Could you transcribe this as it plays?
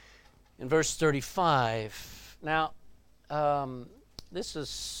in verse 35. Now,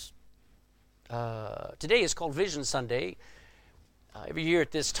 today is called Vision Sunday. Every year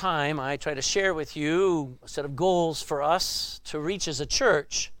at this time, I try to share with you a set of goals for us to reach as a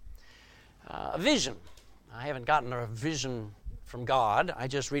church. A vision. I haven't gotten a vision from God. I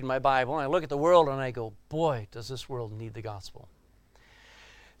just read my Bible, and I look at the world, and I go, boy, does this world need the gospel.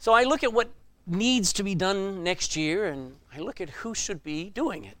 So I look at what needs to be done next year, and I look at who should be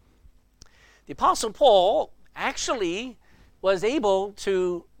doing it. The Apostle Paul actually was able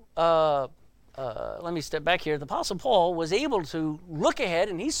to, let me step back here. The Apostle Paul was able to look ahead,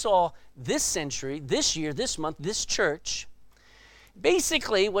 and he saw this century, this year, this month, this church.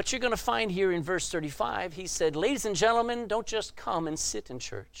 Basically, what you're going to find here in verse 35, he said, ladies and gentlemen, don't just come and sit in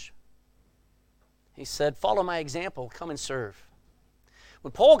church. He said, follow my example, come and serve.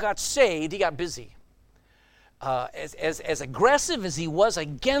 When Paul got saved, he got busy. As aggressive as he was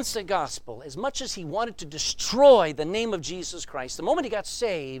against the gospel, as much as he wanted to destroy the name of Jesus Christ, the moment he got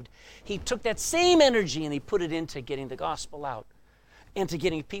saved, he took that same energy and he put it into getting the gospel out and to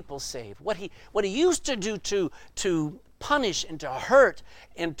getting people saved. What he used to do to punish and to hurt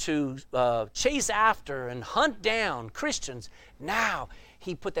and to chase after and hunt down Christians, now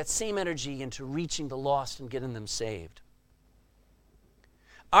he put that same energy into reaching the lost and getting them saved.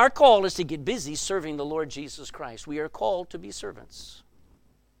 Our call is to get busy serving the Lord Jesus Christ. We are called to be servants.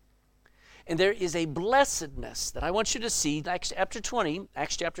 And there is a blessedness that I want you to see, Acts chapter 20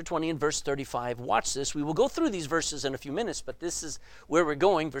 and verse 35. Watch this. We will go through these verses in a few minutes, but this is where we're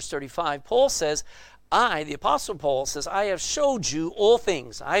going, verse 35. Paul says, the Apostle Paul says, I have showed you all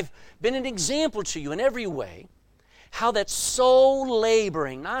things. I've been an example to you in every way, how that so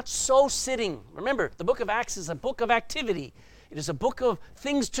laboring, not so sitting. Remember, the book of Acts is a book of activity. It is a book of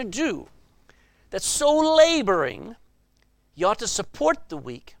things to do. That so laboring, you ought to support the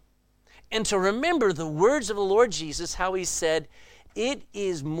weak and to remember the words of the Lord Jesus, how he said, it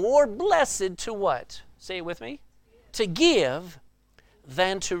is more blessed to what? Say it with me. To give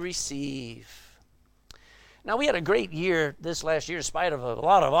than to receive. Now, we had a great year this last year in spite of a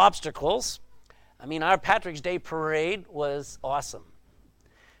lot of obstacles. I mean, our Patrick's Day parade was awesome.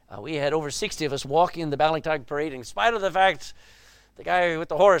 We had over 60 of us walking the Ballantine Parade, in spite of the fact the guy with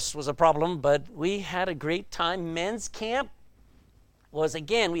the horse was a problem, but we had a great time. Men's camp was,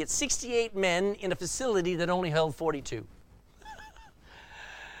 again, we had 68 men in a facility that only held 42.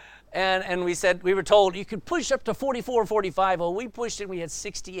 and we were told you could push up to 44, 45. Well, we pushed it, we had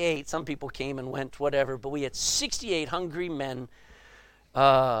 68. Some people came and went, whatever, but we had 68 hungry men.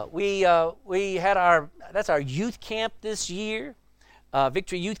 We had that's our youth camp this year.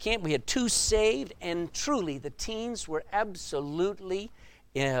 Victory Youth Camp, we had 2 saved, and truly the teens were absolutely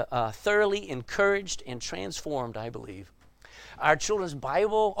thoroughly encouraged and transformed, I believe. Our children's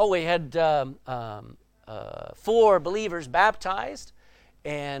Bible, we had 4 believers baptized,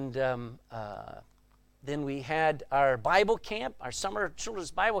 and then we had our Bible camp, our summer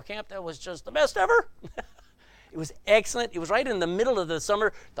children's Bible camp. That was just the best ever. It was excellent. It was right in the middle of the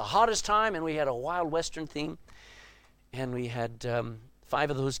summer, the hottest time, and we had a Wild Western theme. And we had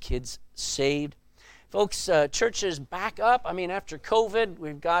 5 of those kids saved. Folks, church is back up. I mean, after COVID,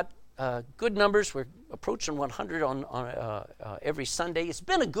 we've got good numbers. We're approaching 100 on every Sunday. It's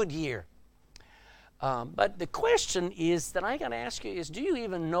been a good year. But the question is that I got to ask you is, do you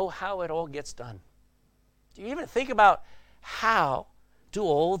even know how it all gets done? Do you even think about how do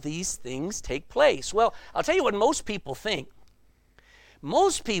all these things take place? Well, I'll tell you what most people think.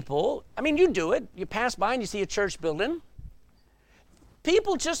 Most people, I mean, you do it. You pass by and you see a church building.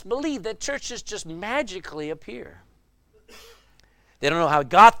 People just believe that churches just magically appear. They don't know how it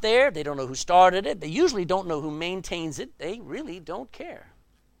got there. They don't know who started it. They usually don't know who maintains it. They really don't care.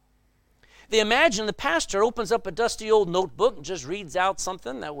 They imagine the pastor opens up a dusty old notebook and just reads out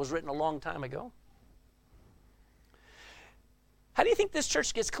something that was written a long time ago. How do you think this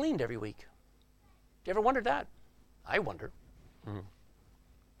church gets cleaned every week? Do you ever wonder that? I wonder.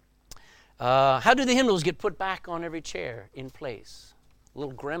 How do the hymnals get put back on every chair in place? A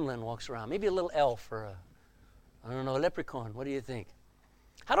little gremlin walks around, maybe a little elf or a leprechaun. What do you think?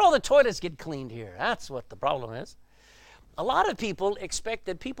 How do all the toilets get cleaned here? That's what the problem is. A lot of people expect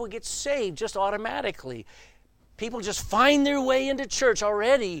that people get saved just automatically. People just find their way into church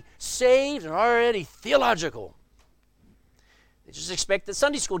already saved and already theological. They just expect that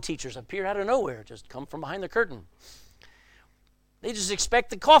Sunday school teachers appear out of nowhere, just come from behind the curtain. They just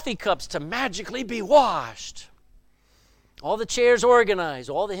expect the coffee cups to magically be washed. All the chairs organized,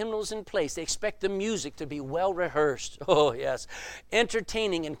 all the hymnals in place. They expect the music to be well rehearsed. Oh, yes.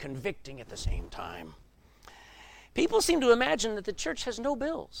 Entertaining and convicting at the same time. People seem to imagine that the church has no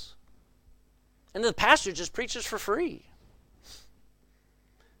bills. And the pastor just preaches for free.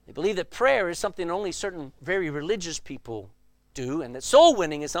 They believe that prayer is something only certain very religious people do, and that soul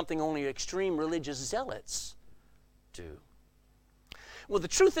winning is something only extreme religious zealots do. Well, the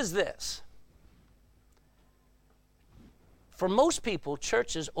truth is this. For most people,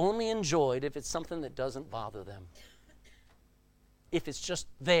 church is only enjoyed if it's something that doesn't bother them. If it's just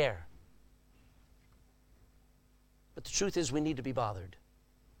there. But the truth is we need to be bothered.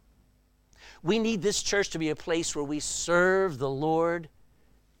 We need this church to be a place where we serve the Lord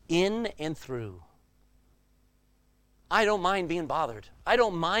in and through. I don't mind being bothered. I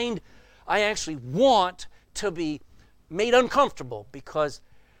actually want to be made uncomfortable, because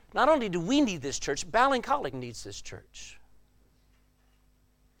not only do we need this church, Bowling College needs this church.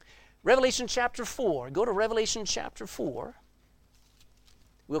 Revelation chapter 4. Go to Revelation chapter 4.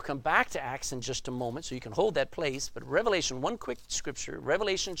 We'll come back to Acts in just a moment, so you can hold that place. But Revelation, one quick scripture,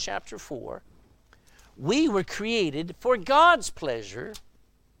 Revelation chapter 4. We were created for God's pleasure,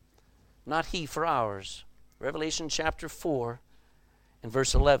 not He for ours. Revelation chapter 4 and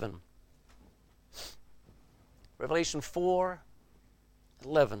verse 11. Revelation 4:11.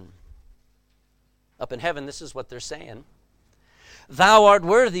 Up in heaven, this is what they're saying. Thou art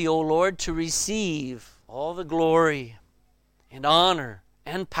worthy, O Lord, to receive all the glory and honor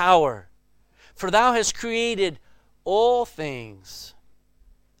and power, for thou hast created all things,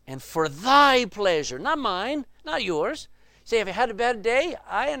 and for thy pleasure, not mine, not yours. Say, have you had a bad day?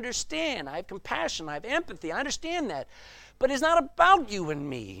 I understand. I have compassion. I have empathy. I understand that. But it's not about you and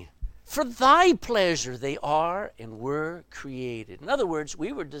me. For thy pleasure they are and were created. In other words,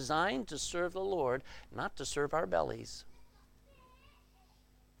 we were designed to serve the Lord, not to serve our bellies.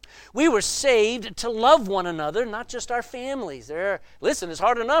 We were saved to love one another, not just our families. Listen, it's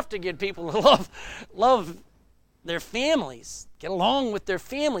hard enough to get people to love their families, get along with their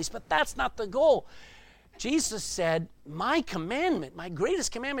families, but that's not the goal. Jesus said, my commandment, my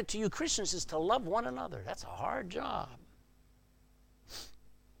greatest commandment to you Christians is to love one another. That's a hard job.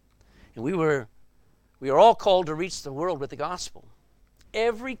 And we are all called to reach the world with the gospel.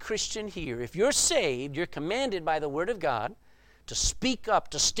 Every Christian here, if you're saved, you're commanded by the Word of God to speak up,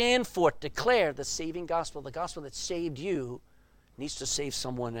 to stand forth, declare the saving gospel. The gospel that saved you needs to save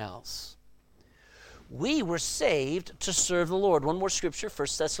someone else. We were saved to serve the Lord. One more scripture, 1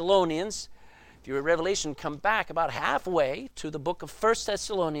 Thessalonians. If you're at Revelation, come back about halfway to the book of 1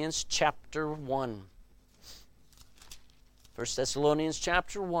 Thessalonians chapter 1. 1 Thessalonians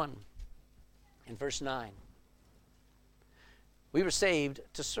chapter 1 and verse 9. We were saved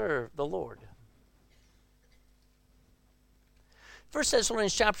to serve the Lord. 1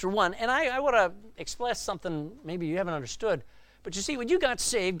 Thessalonians chapter 1, and I want to express something maybe you haven't understood. But you see, when you got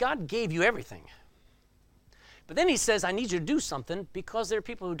saved, God gave you everything. But then he says, I need you to do something, because there are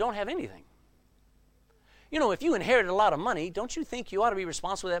people who don't have anything. You know, if you inherited a lot of money, don't you think you ought to be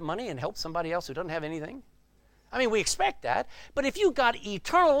responsible for that money and help somebody else who doesn't have anything? I mean, we expect that. But if you got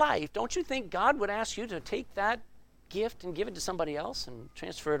eternal life, don't you think God would ask you to take that gift and give it to somebody else and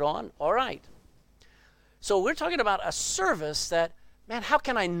transfer it on? All right. So we're talking about a service that, man, how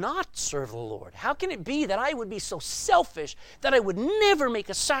can I not serve the Lord? How can it be that I would be so selfish that I would never make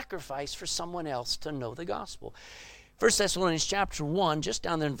a sacrifice for someone else to know the gospel? 1 Thessalonians chapter 1, just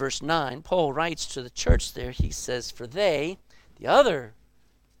down there in verse 9, Paul writes to the church there, he says, for they, the other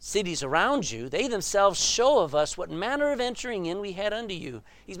cities around you, they themselves show of us what manner of entering in we had unto you.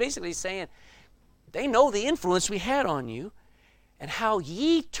 He's basically saying, they know the influence we had on you, and how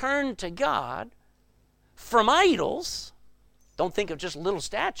ye turned to God from idols. Don't think of just little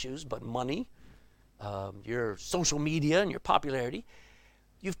statues, but money, your social media and your popularity.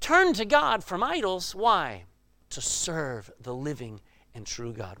 You've turned to God from idols. Why? To serve the living and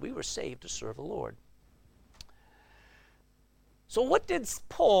true God. We were saved to serve the Lord. So what did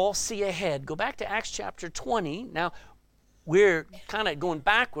Paul see ahead? Go back to Acts chapter 20. Now, we're kind of going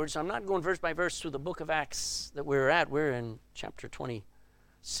backwards. I'm not going verse by verse through the book of Acts that we're at. We're in chapter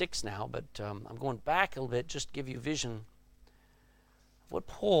 26 now, but I'm going back a little bit just to give you vision of what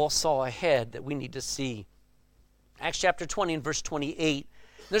Paul saw ahead that we need to see. Acts chapter 20 and verse 28.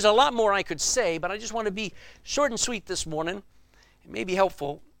 There's a lot more I could say, but I just want to be short and sweet this morning. It may be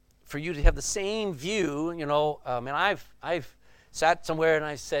helpful for you to have the same view. You know, and I've sat somewhere and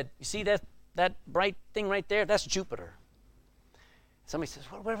I said, you see that bright thing right there? That's Jupiter. Somebody says,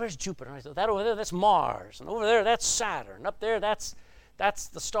 where's Jupiter? And I said, that over there, that's Mars. And over there, that's Saturn. Up there, that's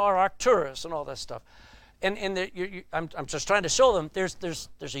the star Arcturus and all that stuff. And I'm just trying to show them there's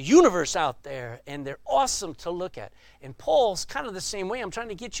a universe out there, and they're awesome to look at. And Paul's kind of the same way. I'm trying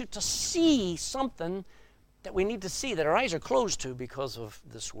to get you to see something that we need to see, that our eyes are closed to because of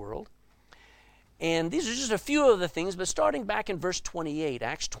this world. And these are just a few of the things, but starting back in verse 28,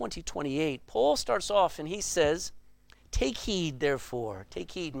 Acts 20:28, Paul starts off and he says, take heed, therefore.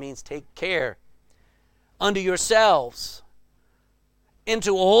 Take heed means take care unto yourselves,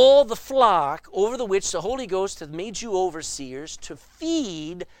 into all the flock over the which the Holy Ghost hath made you overseers, to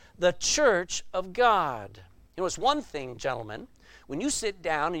feed the church of God. You know, it's one thing, gentlemen, when you sit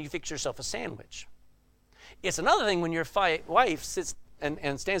down and you fix yourself a sandwich. It's another thing when your wife sits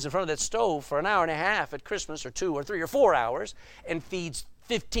and stands in front of that stove for an hour and a half at Christmas, or 2 or 3 or 4 hours, and feeds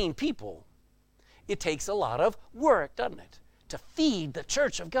 15 people. It takes a lot of work, doesn't it, to feed the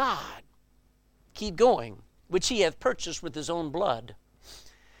church of God. Keep going, which he hath purchased with his own blood.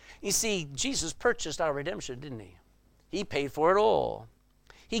 You see, Jesus purchased our redemption, didn't he? He paid for it all.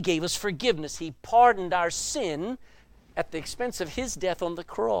 He gave us forgiveness. He pardoned our sin at the expense of his death on the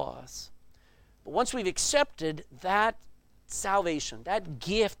cross. But once we've accepted that salvation, that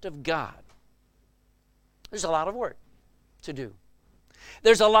gift of God, there's a lot of work to do.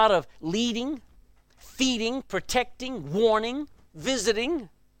 There's a lot of leading, feeding, protecting, warning, visiting,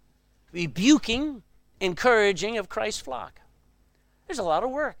 rebuking, encouraging of Christ's flock. There's a lot of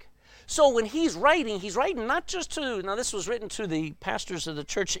work. So when he's writing not just to, now this was written to the pastors of the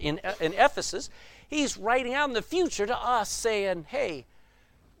church in Ephesus, he's writing out in the future to us saying, hey,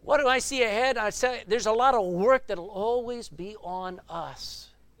 what do I see ahead? I say there's a lot of work that'll always be on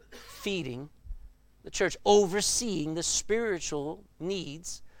us, feeding the church, overseeing the spiritual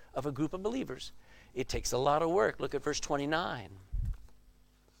needs of a group of believers. It takes a lot of work. Look at verse 29.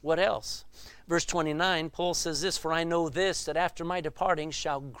 What else? Verse 29, Paul says this, for I know this, that after my departing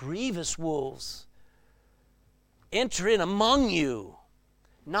shall grievous wolves enter in among you,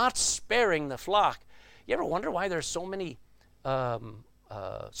 not sparing the flock. You ever wonder why there's so many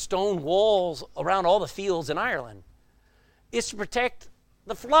stone walls around all the fields in Ireland? It's to protect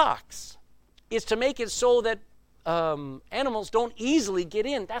the flocks. It's to make it so that animals don't easily get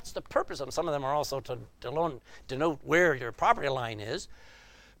in. That's the purpose of them. Some of them are also to denote where your property line is.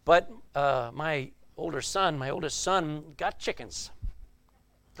 But my oldest son got chickens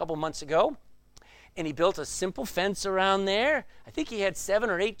a couple months ago, and he built a simple fence around there. I think he had 7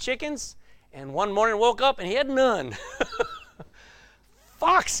 or 8 chickens, and one morning woke up and he had none.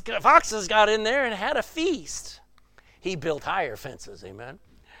 Foxes got in there and had a feast. He built higher fences, amen.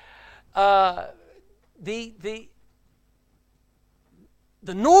 The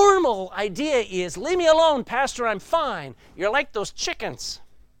normal idea is, leave me alone, pastor, I'm fine. You're like those chickens.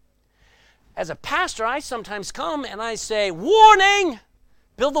 As a pastor, I sometimes come and I say, warning,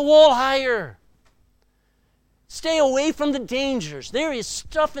 build the wall higher. Stay away from the dangers. There is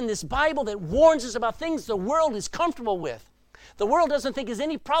stuff in this Bible that warns us about things the world is comfortable with. The world doesn't think is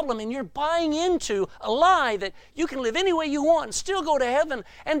any problem, and you're buying into a lie that you can live any way you want and still go to heaven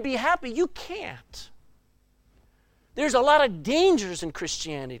and be happy. You can't. There's a lot of dangers in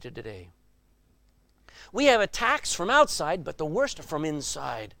Christianity today. We have attacks from outside, but the worst are from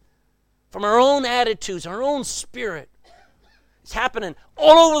inside. From our own attitudes, our own spirit. It's happening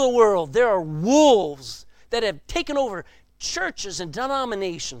all over the world. There are wolves that have taken over churches and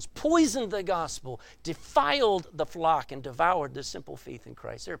denominations, poisoned the gospel, defiled the flock, and devoured the simple faith in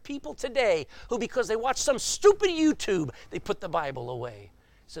Christ. There are people today who, because they watch some stupid YouTube, they put the Bible away.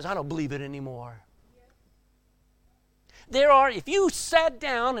 It says, I don't believe it anymore. There are, if you sat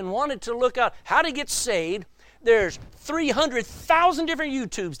down and wanted to look out how to get saved, there's 300,000 different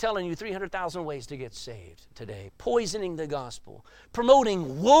YouTubes telling you 300,000 ways to get saved today. Poisoning the gospel,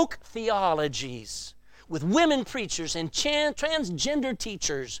 promoting woke theologies with women preachers and transgender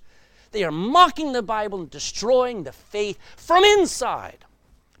teachers. They are mocking the Bible and destroying the faith from inside.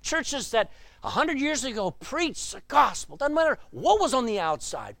 Churches that 100 years ago preached the gospel, doesn't matter what was on the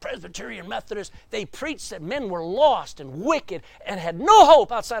outside, Presbyterian, Methodist, they preached that men were lost and wicked and had no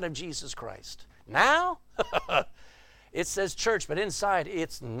hope outside of Jesus Christ. Now, it says church, but inside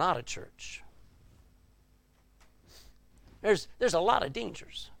it's not a church. There's a lot of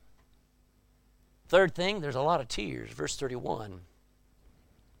dangers. Third thing, there's a lot of tears. Verse 31.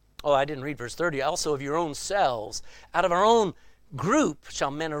 Oh, I didn't read verse 30. Also of your own selves, out of our own group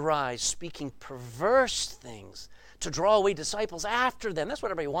shall men arise, speaking perverse things to draw away disciples after them. That's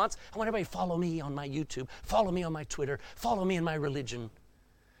what everybody wants. I want everybody to follow me on my YouTube, follow me on my Twitter, follow me in my religion.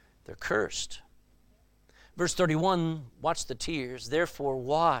 They're cursed. Verse 31, watch the tears. Therefore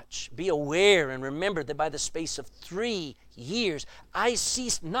watch, be aware, and remember that by the space of 3 years I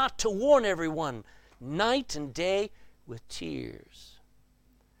ceased not to warn everyone, night and day with tears.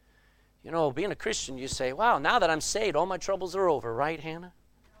 You know, being a Christian, you say, wow, now that I'm saved, all my troubles are over, right, Hannah?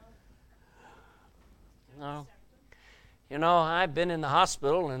 No. You know, I've been in the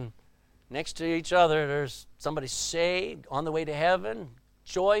hospital, and Next to each other, there's somebody saved, on the way to heaven,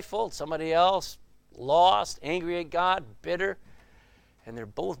 joyful, somebody else lost, angry at God, bitter, and they're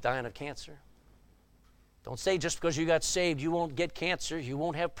both dying of cancer. Don't say just because you got saved you won't get cancer, you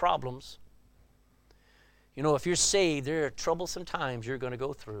won't have problems. You know, if you're saved, there are troublesome times you're going to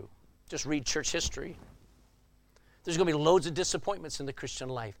go through. Just read church history. There's going to be loads of disappointments in the Christian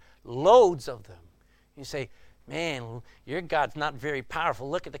life, loads of them. You say, man, your God's not very powerful.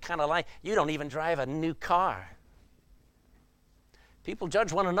 Look at the kind of life. You don't even drive a new car. People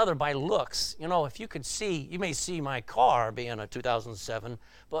judge one another by looks. You know, if you could see, you may see my car being a 2007,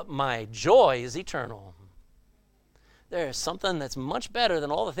 but my joy is eternal. There's something that's much better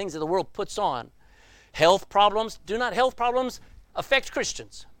than all the things that the world puts on. Health problems, do not health problems affect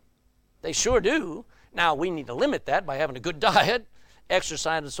Christians? They sure do. Now, we need to limit that by having a good diet,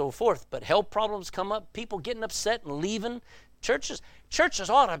 exercise, and so forth. But health problems come up, people getting upset and leaving. Churches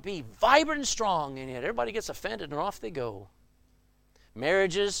ought to be vibrant and strong, and yet everybody gets offended and off they go.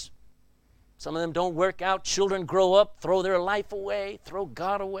 Marriages, some of them don't work out. Children grow up, throw their life away, throw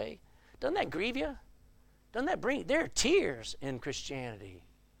God away. Doesn't that grieve you? Doesn't that bring, there are tears in Christianity.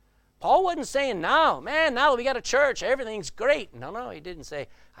 Paul wasn't saying, now that we got a church, everything's great. No, he didn't say,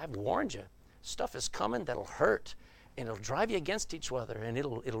 I've warned you. Stuff is coming that'll hurt, and it'll drive you against each other, and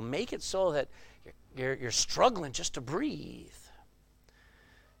it'll make it so that you're struggling just to breathe.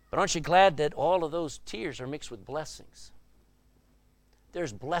 But aren't you glad that all of those tears are mixed with blessings?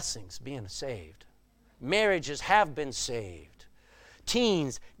 There's blessings being saved. Marriages have been saved.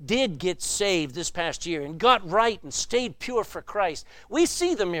 Teens did get saved this past year and got right and stayed pure for Christ. We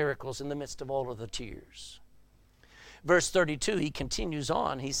see the miracles in the midst of all of the tears. Verse 32, he continues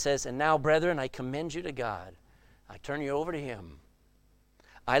on. He says, and now, brethren, I commend you to God. I turn you over to him.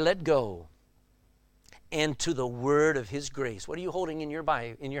 I let go, and to the word of his grace. What are you holding in your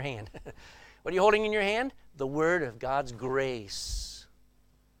hand? What are you holding in your hand? The word of God's grace,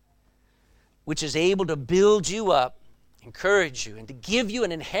 which is able to build you up, encourage you, and to give you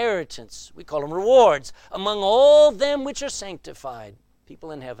an inheritance. We call them rewards among all them which are sanctified,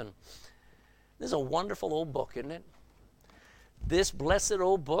 people in heaven. This is a wonderful old book, isn't it? This blessed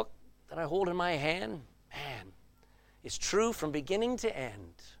old book that I hold in my hand, man, is true from beginning to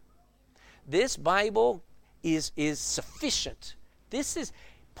end. This Bible is sufficient.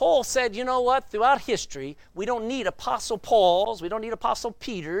 Paul said, you know what, throughout history, we don't need Apostle Paul's, we don't need Apostle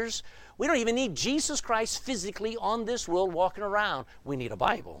Peter's, we don't even need Jesus Christ physically on this world walking around. We need a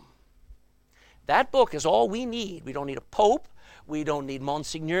Bible. That book is all we need. We don't need a pope. We don't need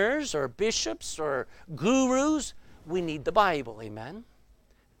monsignors or bishops or gurus. We need the Bible, amen?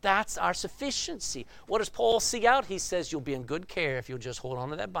 That's our sufficiency. What does Paul see out? He says you'll be in good care if you'll just hold on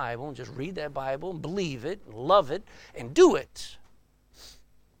to that Bible and just read that Bible and believe it and love it and do it.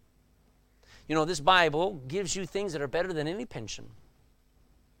 You know, this Bible gives you things that are better than any pension.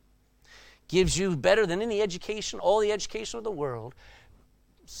 Gives you better than any education, all the education of the world.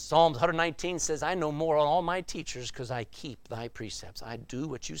 Psalms 119 says, I know more on all my teachers because I keep thy precepts. I do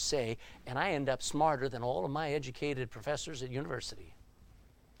what you say, and I end up smarter than all of my educated professors at university.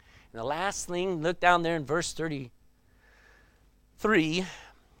 And the last thing, look down there in verse 33,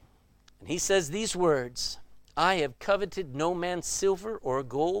 and he says these words, I have coveted no man's silver or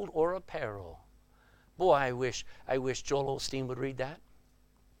gold or apparel. Boy, I wish Joel Osteen would read that.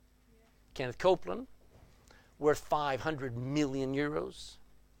 Kenneth Copeland, worth 500 million euros.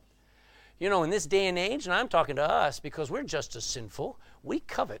 You know, in this day and age, and I'm talking to us because we're just as sinful, we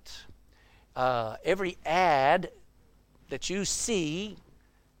covet. Every ad that you see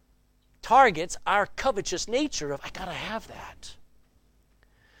targets our covetous nature of, I got to have that.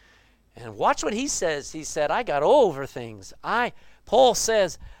 And watch what he says. He said, I got over things. Paul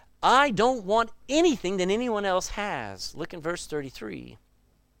says, I don't want anything that anyone else has. Look in verse 33.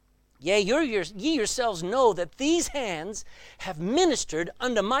 Yea, ye yourselves know that these hands have ministered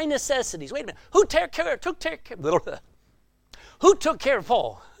unto my necessities. Wait a minute. Who took care of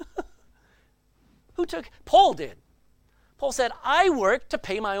Paul? Paul did. Paul said, I worked to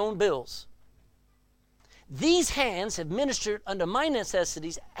pay my own bills. These hands have ministered unto my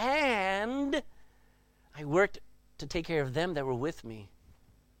necessities, and I worked to take care of them that were with me.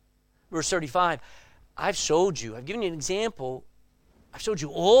 Verse 35, I've given you an example. I've showed you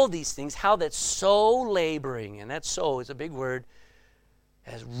all these things, how that so laboring, and that so is a big word,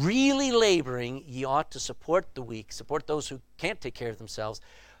 as really laboring, ye ought to support the weak, support those who can't take care of themselves,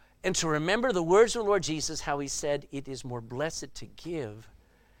 and to remember the words of the Lord Jesus, how he said, it is more blessed to give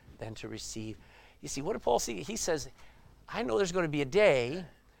than to receive. You see, what did Paul see? He says, I know there's going to be a day,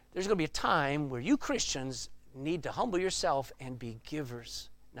 there's going to be a time where you Christians need to humble yourself and be givers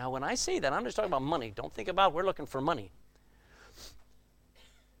Now, when I say that, I'm just talking about money. Don't think about we're looking for money.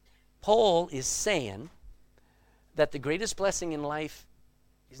 Paul is saying that the greatest blessing in life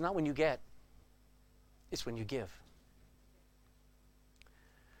is not when you get, it's when you give.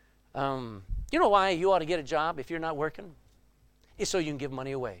 You know why you ought to get a job if you're not working? It's so you can give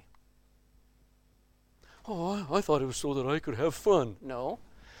money away. Oh, I thought it was so that I could have fun. No.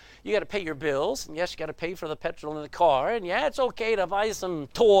 You got to pay your bills, and yes, you got to pay for the petrol in the car, and yeah, it's okay to buy some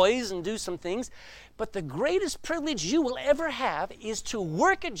toys and do some things, but the greatest privilege you will ever have is to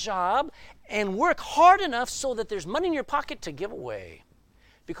work a job and work hard enough so that there's money in your pocket to give away.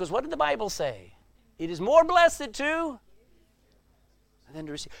 Because what did the Bible say? It is more blessed to than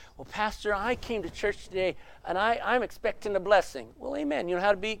to receive. Well, Pastor, I came to church today, and I'm expecting a blessing. Well, amen. You know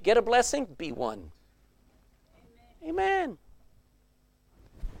how to get a blessing? Be one. Amen.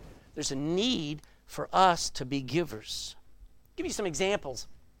 There's a need for us to be givers. I'll give you some examples.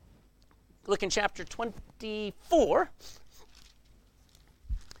 Look in chapter 24.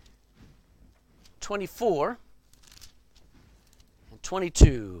 24 and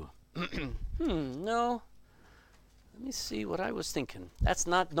 22. No. Let me see what I was thinking. That's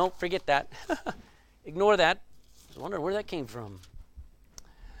not, don't forget that. Ignore that. I was wondering where that came from.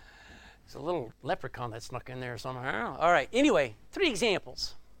 There's a little leprechaun that snuck in there somehow. All right, anyway, 3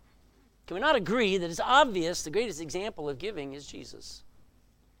 examples. Can we not agree that it's obvious the greatest example of giving is Jesus?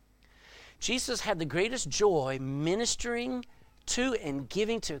 Jesus had the greatest joy ministering to and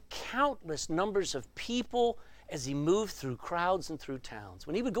giving to countless numbers of people as he moved through crowds and through towns.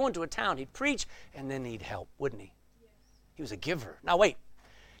 When he would go into a town, he'd preach and then he'd help, wouldn't he? Yes. He was a giver. Now wait,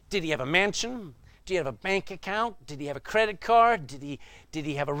 did he have a mansion? Did he have a bank account? Did he have a credit card? Did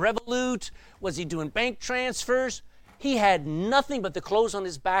he have a Revolut? Was he doing bank transfers? He had nothing but the clothes on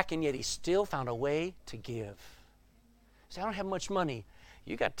his back, and yet he still found a way to give. He said, I don't have much money.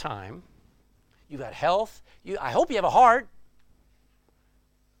 You got time. You got health. I hope you have a heart.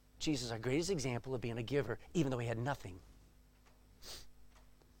 Jesus is our greatest example of being a giver, even though he had nothing.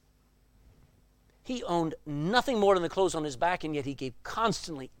 He owned nothing more than the clothes on his back, and yet he gave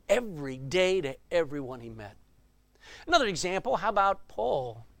constantly every day to everyone he met. Another example, how about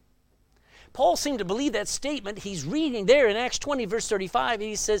Paul? Paul seemed to believe that statement. He's reading there in Acts 20, verse 35, and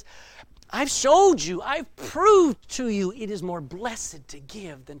he says, I've showed you, I've proved to you, it is more blessed to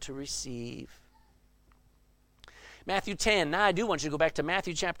give than to receive. Matthew 10. Now I do want you to go back to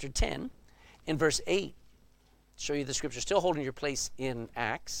Matthew chapter 10 in verse 8. Show you the scripture still holding your place in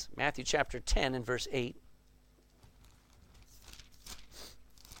Acts. Matthew chapter 10 and verse 8.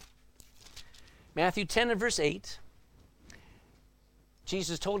 Matthew 10 and verse 8.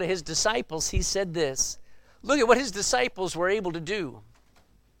 Jesus told his disciples, he said this. Look at what his disciples were able to do.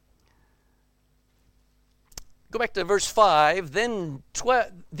 Go back to verse 5. Then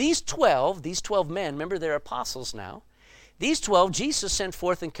these 12 men, remember they're apostles now. These 12 Jesus sent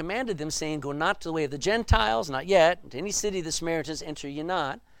forth and commanded them, saying, Go not to the way of the Gentiles, not yet. To any city of the Samaritans enter ye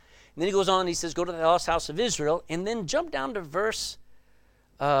not. And then he goes on and he says, Go to the lost house of Israel. And then jump down to verse,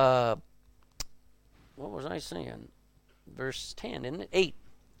 what was I saying? Verse 10, isn't it? 8.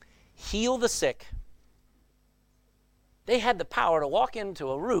 Heal the sick. They had the power to walk into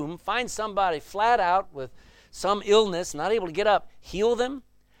a room, find somebody flat out with some illness, not able to get up, heal them,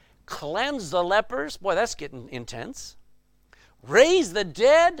 cleanse the lepers. Boy, that's getting intense. Raise the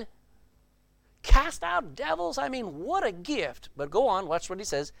dead, cast out devils. I mean, what a gift. But go on, watch what he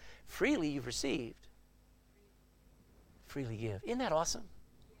says. Freely you've received. Freely give. Isn't that awesome?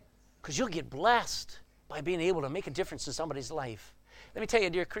 Because you'll get blessed by being able to make a difference in somebody's life. Let me tell you,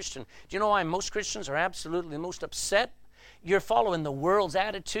 dear Christian, do you know why most Christians are absolutely the most upset? You're following the world's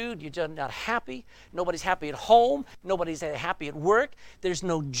attitude. You're just not happy. Nobody's happy at home. Nobody's happy at work. There's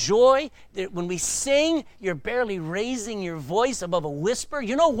no joy. When we sing, you're barely raising your voice above a whisper.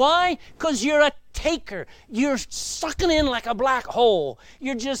 You know why? Because you're a taker. You're sucking in like a black hole.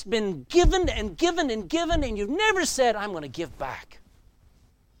 You've just been given and given and given, and you've never said, I'm going to give back.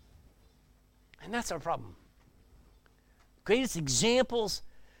 And that's our problem. Greatest examples,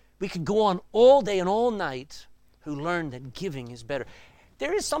 we could go on all day and all night, who learned that giving is better.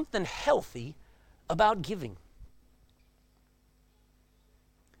 There is something healthy about giving.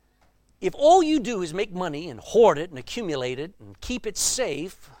 If all you do is make money and hoard it and accumulate it and keep it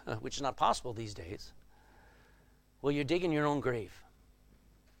safe, which is not possible these days, well, you're digging your own grave.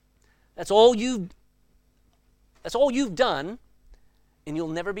 That's all you've done, and you'll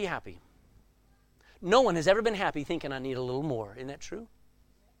never be happy. No one has ever been happy thinking I need a little more. Isn't that true?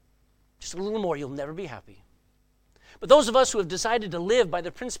 Just a little more, you'll never be happy. But those of us who have decided to live by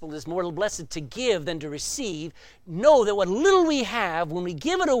the principle it's more blessed to give than to receive know that what little we have, when we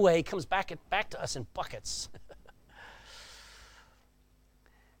give it away, comes back to us in buckets.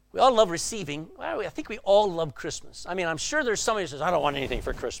 We all love receiving. Well, I think we all love Christmas. I mean, I'm sure there's somebody who says, I don't want anything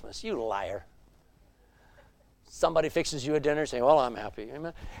for Christmas. You liar. Somebody fixes you a dinner saying, well, I'm happy.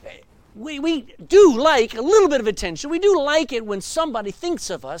 Amen. We do like a little bit of attention. We do like it when somebody thinks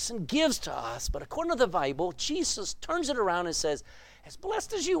of us and gives to us. But according to the Bible, Jesus turns it around and says, as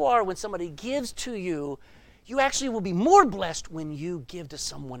blessed as you are when somebody gives to you, you actually will be more blessed when you give to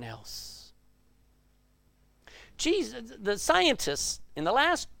someone else. Jesus, the scientists in the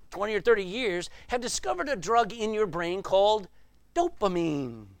last 20 or 30 years have discovered a drug in your brain called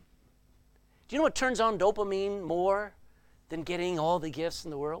dopamine. Do you know what turns on dopamine more than getting all the gifts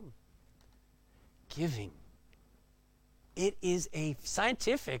in the world? Giving. It is a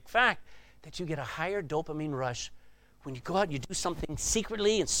scientific fact that you get a higher dopamine rush when you go out and you do something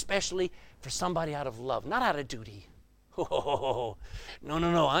secretly and specially for somebody out of love, not out of duty. Oh,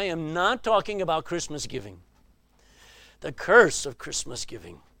 no. I am not talking about Christmas giving. The curse of Christmas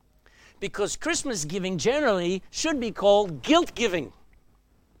giving. Because Christmas giving generally should be called guilt giving.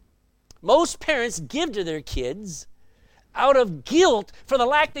 Most parents give to their kids out of guilt for the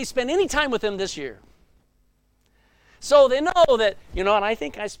lack they spent any time with them this year. So they know that, and I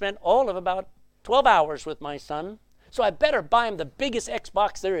think I spent all of about 12 hours with my son, so I better buy him the biggest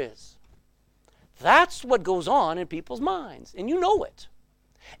Xbox there is. That's what goes on in people's minds, and you know it.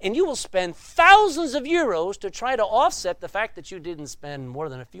 And you will spend thousands of euros to try to offset the fact that you didn't spend more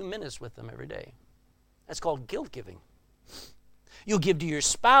than a few minutes with them every day. That's called guilt giving. You'll give to your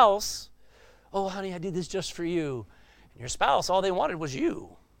spouse, oh, honey, I did this just for you. And your spouse, all they wanted was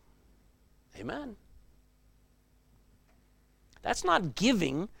you. Amen. That's not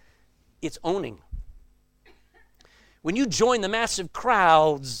giving, it's owning. When you join the massive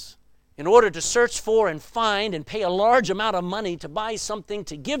crowds in order to search for and find and pay a large amount of money to buy something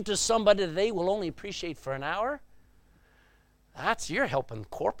to give to somebody that they will only appreciate for an hour, you're helping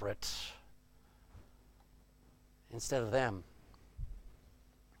corporate instead of them.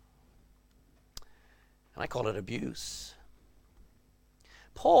 And I call it abuse.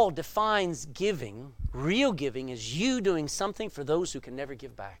 Paul defines giving, real giving, as you doing something for those who can never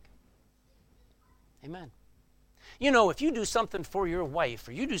give back. Amen. If you do something for your wife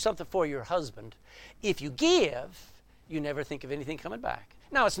or you do something for your husband, if you give, you never think of anything coming back.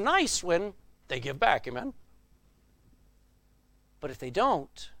 Now, it's nice when they give back, amen? But if they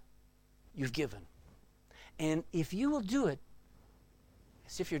don't, you've given. And if you will do it,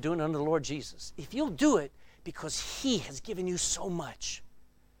 as if you're doing it under the Lord Jesus, if you'll do it because He has given you so much,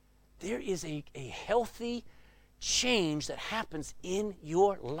 there is a healthy change that happens in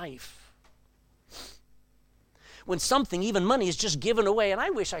your life. When something, even money, is just given away, and I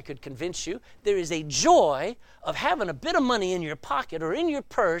wish I could convince you, there is a joy of having a bit of money in your pocket or in your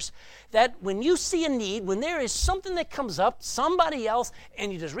purse that when you see a need, when there is something that comes up, somebody else,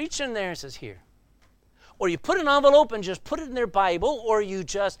 and you just reach in there and says, here. Or you put an envelope and just put it in their Bible, or you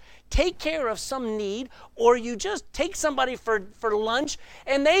just take care of some need, or you just take somebody for lunch,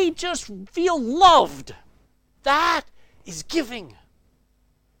 and they just feel loved. That is giving.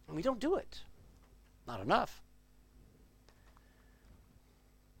 And we don't do it. Not enough.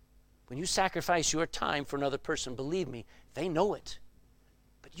 When you sacrifice your time for another person, believe me, they know it.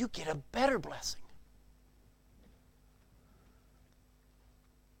 But you get a better blessing.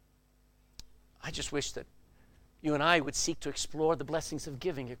 I just wish that you and I would seek to explore the blessings of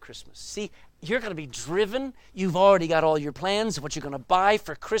giving at Christmas. See, you're going to be driven. You've already got all your plans of what you're going to buy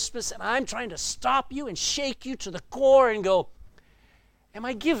for Christmas, and I'm trying to stop you and shake you to the core and go, am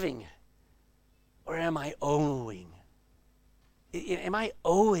I giving or am I owing? Am I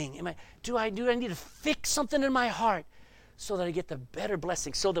owing? Do I need to fix something in my heart so that I get the better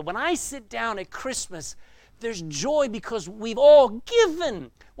blessing? So that when I sit down at Christmas, there's joy because we've all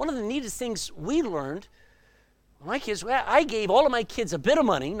given. One of the neatest things we learned, my kids, I gave all of my kids a bit of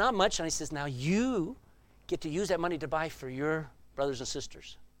money, not much, and I says, now you get to use that money to buy for your brothers and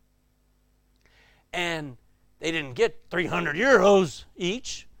sisters. And they didn't get 300 euros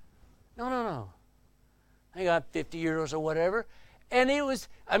each. No. They got 50 euros or whatever. And it was,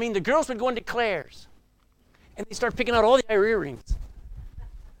 the girls would go into Claire's, and they start picking out all the earrings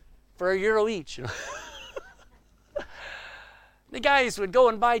for €1 each. The guys would go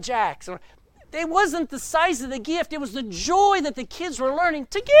and buy Jack's. It wasn't the size of the gift. It was the joy that the kids were learning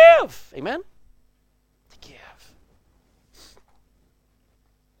to give. Amen? To give.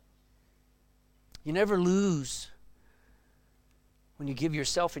 You never lose when you give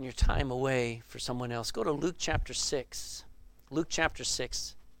yourself and your time away for someone else. Go to Luke chapter 6. Luke chapter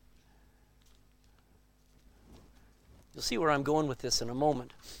 6. You'll see where I'm going with this in a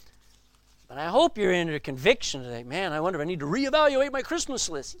moment. But I hope you're in a conviction today. Man, I wonder if I need to reevaluate my Christmas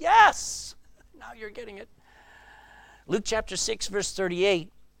list. Yes! Now you're getting it. Luke chapter 6, verse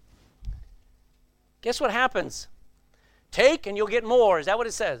 38. Guess what happens? Take and you'll get more. Is that what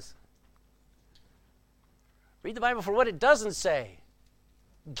it says? Read the Bible for what it doesn't say.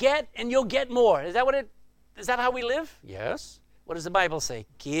 Get and you'll get more. Is that how we live? Yes. What does the Bible say?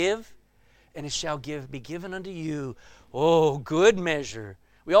 Give and it shall be given unto you. Oh, good measure.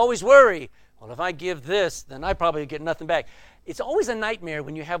 We always worry, well, if I give this, then I probably get nothing back. It's always a nightmare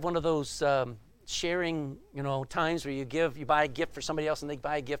when you have one of those sharing, times where you buy a gift for somebody else and they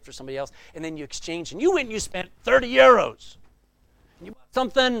buy a gift for somebody else, and then you exchange, and you went and you spent 30 euros. And you bought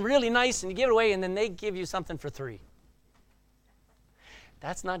something really nice and you give it away, and then they give you something for 3.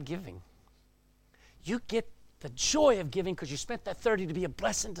 That's not giving. You get the joy of giving because you spent that 30 to be a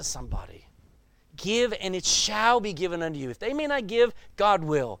blessing to somebody. Give, and it shall be given unto you. If they may not give, God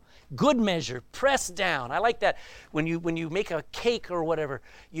will. Good measure, pressed down. I like that. When you make a cake or whatever,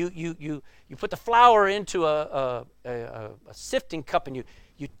 you put the flour into a sifting cup and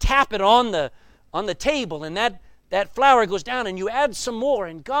you tap it on the table, and that flour goes down, and you add some more.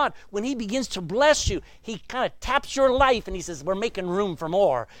 And God, when He begins to bless you, He kind of taps your life, and He says, we're making room for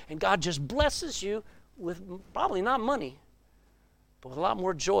more. And God just blesses you with probably not money, but with a lot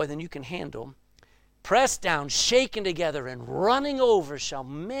more joy than you can handle. Pressed down, shaken together, and running over shall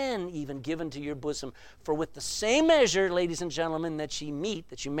men even give into your bosom. For with the same measure, ladies and gentlemen, that you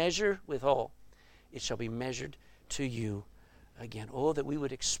measure withal, it shall be measured to you again. Oh, that we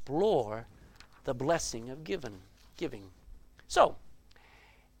would explore the blessing of giving. So,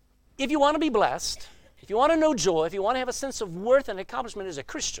 if you want to be blessed, if you want to know joy, if you want to have a sense of worth and accomplishment as a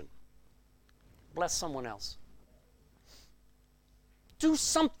Christian, bless someone else. Do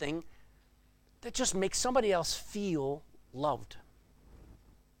something that just makes somebody else feel loved.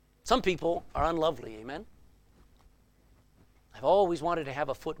 Some people are unlovely, amen? I've always wanted to have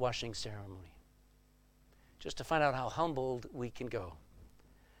a foot washing ceremony just to find out how humbled we can go.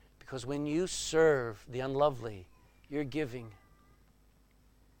 Because when you serve the unlovely, you're giving.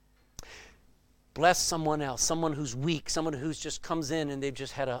 Bless someone else, someone who's weak, someone who's just comes in and they've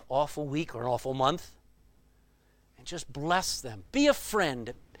just had an awful week or an awful month. And just bless them. Be a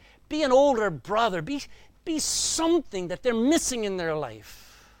friend. Be an older brother. Be something that they're missing in their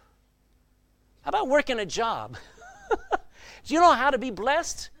life. How about working a job? Do you know how to be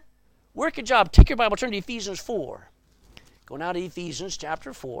blessed? Work a job. Take your Bible, turn to Ephesians 4. Go now to Ephesians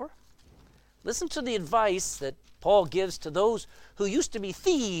chapter 4. Listen to the advice that Paul gives to those who used to be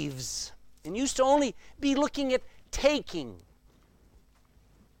thieves and used to only be looking at taking.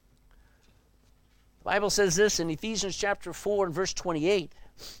 The Bible says this in Ephesians chapter 4 and verse 28.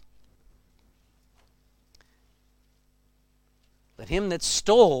 Let him that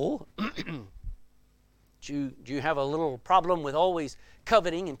stole, do you have a little problem with always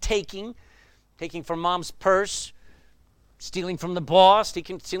coveting and taking from mom's purse, stealing from the boss,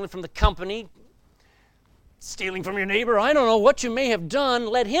 stealing from the company, stealing from your neighbor? I don't know what you may have done.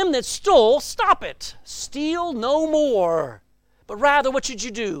 Let him that stole stop it. Steal no more. But rather, what should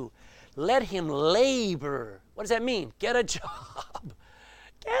you do? Let him labor. What does that mean? Get a job.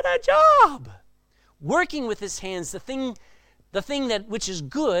 Get a job. Working with his hands, the thing that which is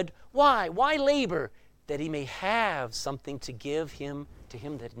good. Why? Why labor? That he may have something to give him to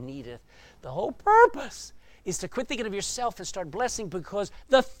him that needeth. The whole purpose is to quit thinking of yourself and start blessing, because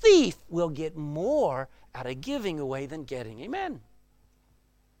the thief will get more out of giving away than getting. Amen.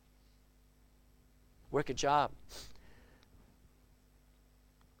 Work a job.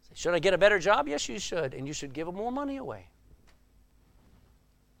 Should I get a better job? Yes, you should. And you should give more money away.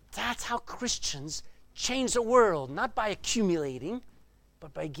 That's how Christians change the world, not by accumulating,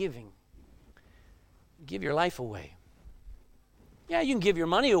 but by giving. Give your life away. Yeah, you can give your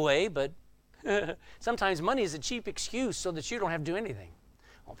money away, but sometimes money is a cheap excuse so that you don't have to do anything.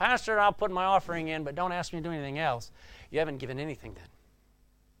 Well, Pastor, I'll put my offering in, but don't ask me to do anything else. You haven't given anything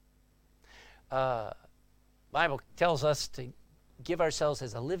then. Bible tells us to give ourselves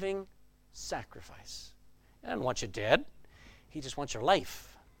as a living sacrifice. He doesn't want you dead. He just wants your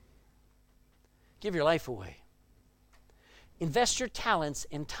life. Give your life away. Invest your talents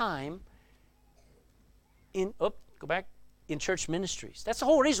and time in church ministries. That's the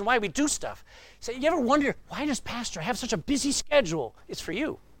whole reason why we do stuff. So you ever wonder, why does Pastor have such a busy schedule? It's for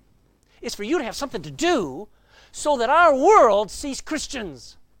you. It's for you to have something to do so that our world sees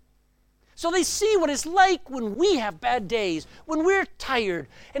Christians. So they see what it's like when we have bad days, when we're tired,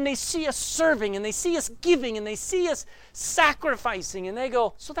 and they see us serving, and they see us giving, and they see us sacrificing, and they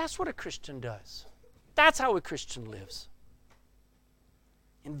go, so that's what a Christian does. That's how a Christian lives.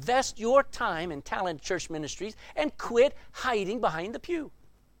 Invest your time in Talent Church Ministries and quit hiding behind the pew.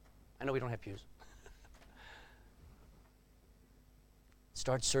 I know we don't have pews.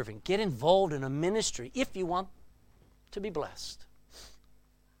 Start serving. Get involved in a ministry if you want to be blessed.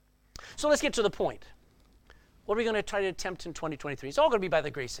 So let's get to the point. What are we going to try to attempt in 2023? It's all going to be by the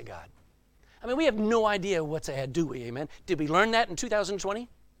grace of God. I mean, we have no idea what's ahead, do we? Amen? Did we learn that in 2020?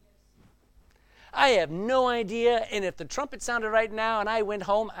 I have no idea, and if the trumpet sounded right now and I went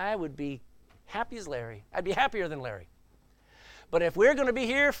home, I would be happy as Larry. I'd be happier than Larry. But if we're going to be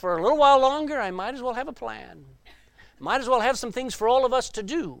here for a little while longer, I might as well have a plan. Might as well have some things for all of us to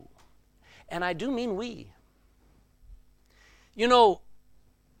do. And I do mean we. You know,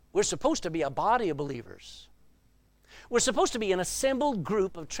 we're supposed to be a body of believers. We're supposed to be an assembled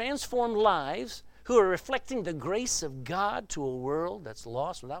group of transformed lives who are reflecting the grace of God to a world that's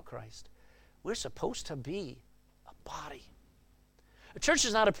lost without Christ. We're supposed to be a body. A church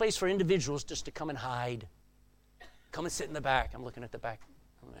is not a place for individuals just to come and hide. Come and sit in the back. I'm looking at the back.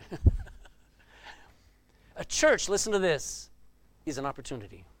 A church, listen to this, is an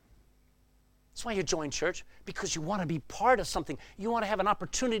opportunity. That's why you join church, because you want to be part of something. You want to have an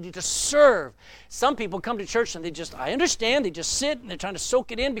opportunity to serve. Some people come to church and I understand, they just sit and they're trying to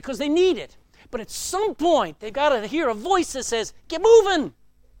soak it in because they need it. But at some point, they've got to hear a voice that says, get moving.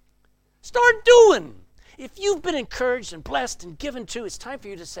 Start doing. If you've been encouraged and blessed and given to, it's time for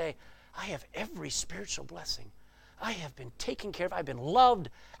you to say, I have every spiritual blessing. I have been taken care of. I've been loved.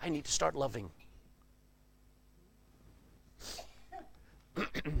 I need to start loving.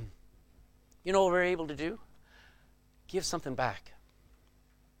 You know what we're able to do? Give something back.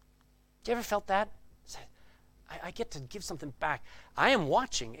 You ever felt that? I get to give something back. I am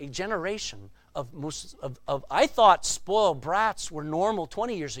watching a generation of I thought spoiled brats were normal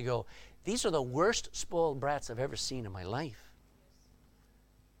 20 years ago. These are the worst spoiled brats I've ever seen in my life.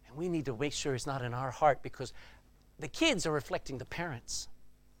 And we need to make sure it's not in our heart, because the kids are reflecting the parents.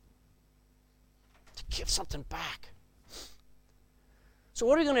 To give something back. So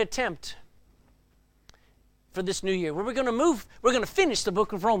what are we going to attempt for this new year? We're going to finish the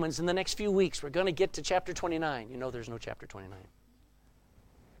book of Romans in the next few weeks. We're going to get to chapter 29. You know there's no chapter 29.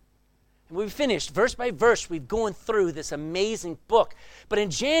 And we've finished verse by verse. We've gone through this amazing book. But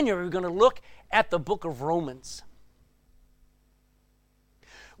in January, we're going to look at the book of Romans.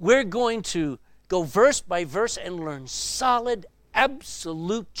 We're going to go verse by verse and learn solid,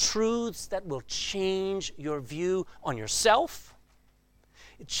 absolute truths that will change your view on yourself.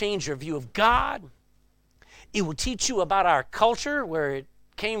 It change your view of God. It will teach you about our culture, where it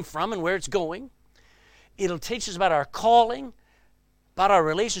came from and where it's going. It'll teach us about our calling, about our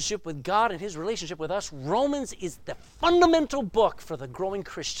relationship with God and His relationship with us. Romans is the fundamental book for the growing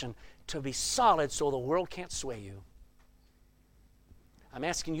Christian to be solid so the world can't sway you. I'm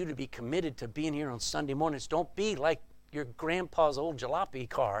asking you to be committed to being here on Sunday mornings. Don't be like your grandpa's old jalopy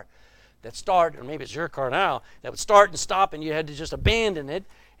car that started, or maybe it's your car now, that would start and stop and you had to just abandon it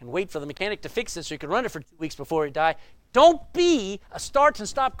and wait for the mechanic to fix it so you could run it for 2 weeks before it died. Don't be a start and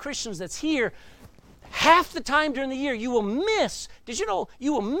stop Christian that's here. Half the time during the year you will miss, did you know,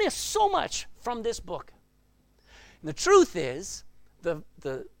 you will miss so much from this book. And the truth is, the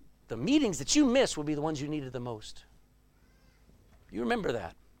meetings that you miss will be the ones you needed the most. You remember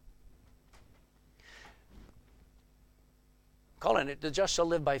that. Calling it, the just shall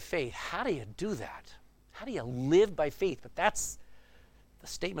live by faith. How do you do that? How do you live by faith? But that's the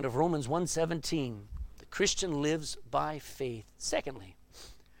statement of Romans 1:17. The Christian lives by faith. Secondly,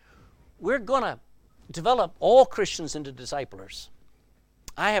 we're going to develop all Christians into disciplers.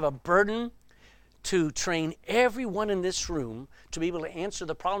 I have a burden to train everyone in this room to be able to answer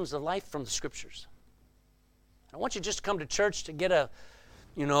the problems of life from the Scriptures. I don't want you just to come to church to get a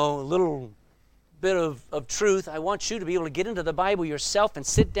little bit of truth. I want you to be able to get into the Bible yourself and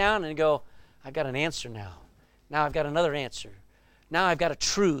sit down and go, I've got an answer now. Now I've got another answer. Now I've got a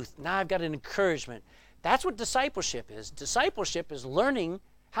truth. Now I've got an encouragement. That's what discipleship is. Discipleship is learning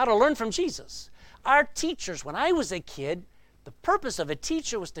how to learn from Jesus. Our teachers, when I was a kid, the purpose of a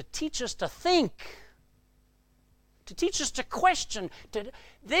teacher was to teach us to think, to teach us to question.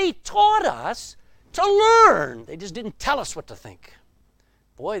 They taught us to learn. They just didn't tell us what to think.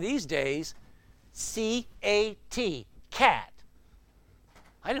 Boy, these days, C-A-T, cat.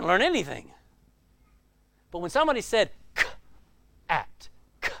 I didn't learn anything. But when somebody said, k-at,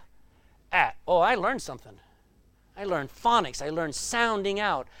 oh, I learned something. I learned phonics. I learned sounding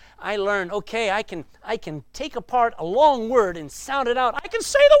out. I learned, okay, I can take apart a long word and sound it out. I can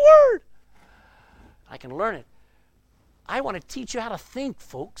say the word. I can learn it. I want to teach you how to think,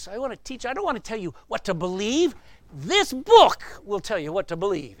 folks. I don't want to tell you what to believe. This book will tell you what to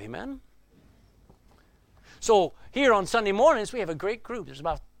believe. Amen? So here on Sunday mornings, we have a great group. There's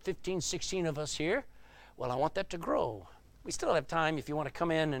about 15, 16 of us here. Well, I want that to grow. We still have time if you want to come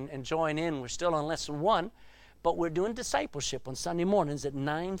in and join in. We're still on lesson 1, but we're doing discipleship on Sunday mornings at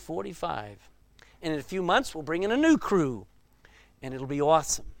 9:45. And in a few months, we'll bring in a new crew, and it'll be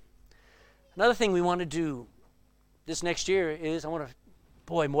awesome. Another thing we want to do this next year is I want to,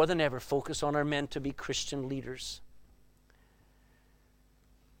 boy, more than ever, focus on our men to be Christian leaders.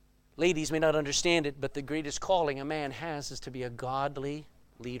 Ladies may not understand it, but the greatest calling a man has is to be a godly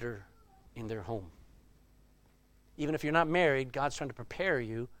leader in their home. Even if you're not married, God's trying to prepare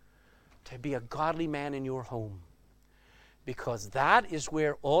you to be a godly man in your home. Because that is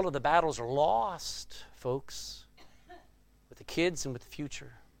where all of the battles are lost, folks, with the kids and with the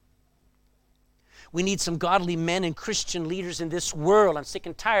future. We need some godly men and Christian leaders in this world. I'm sick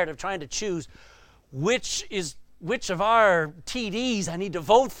and tired of trying to choose which of our TDs I need to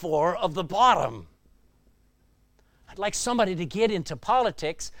vote for of the bottom. I'd like somebody to get into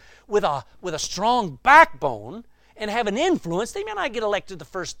politics with a strong backbone and have an influence. They may not get elected the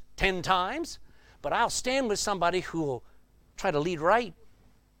first 10 times, but I'll stand with somebody who will try to lead right.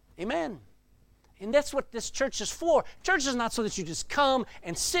 Amen. And that's what this church is for. Church is not so that you just come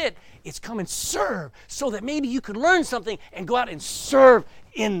and sit. It's come and serve so that maybe you can learn something and go out and serve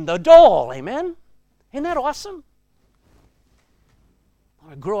in the dole. Amen? Isn't that awesome? I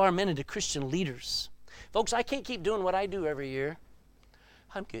want to grow our men into Christian leaders. Folks, I can't keep doing what I do every year.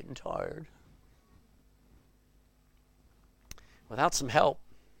 I'm getting tired. Without some help.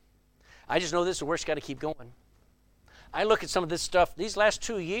 I just know the work's got to keep going. I look at some of this stuff, these last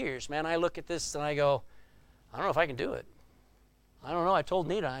 2 years, man, I look at this and I go, I don't know if I can do it. I don't know. I told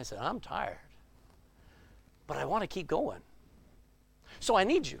Nita, I said, I'm tired. But I want to keep going. So I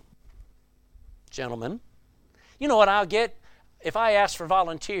need you, gentlemen. You know what I'll get? If I ask for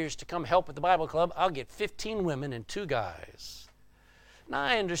volunteers to come help with the Bible Club, I'll get 15 women and 2 guys. Now,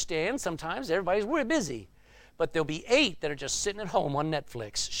 I understand sometimes everybody's really busy, but there'll be 8 that are just sitting at home on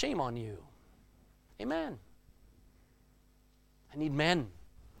Netflix. Shame on you. Amen. I need men.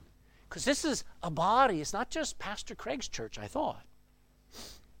 Because this is a body. It's not just Pastor Craig's church, I thought.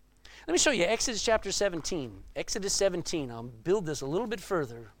 Let me show you Exodus chapter 17. Exodus 17. I'll build this a little bit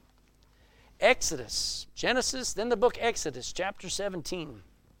further. Exodus, Genesis, then the book Exodus, chapter 17.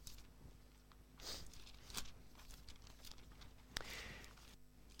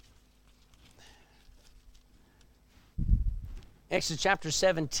 Exodus chapter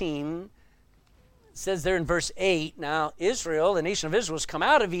 17 says there in verse 8, now Israel, the nation of Israel, has come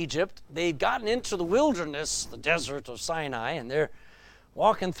out of Egypt. They've gotten into the wilderness, the desert of Sinai, and they're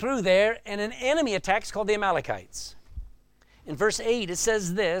walking through there, and an enemy attacks called the Amalekites. In verse 8, it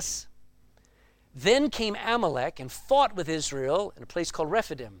says this, then came Amalek and fought with Israel in a place called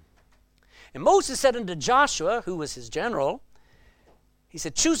Rephidim. And Moses said unto Joshua, who was his general, he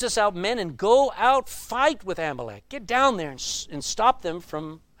said, choose us out men and go out, fight with Amalek. Get down there and stop them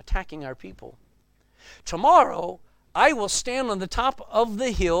from attacking our people. Tomorrow I will stand on the top of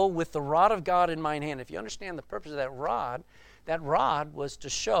the hill with the rod of God in mine hand. If you understand the purpose of that rod was to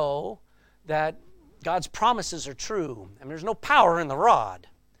show that God's promises are true. I mean, there's no power in the rod.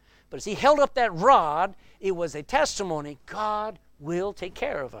 But as he held up that rod, it was a testimony. God will take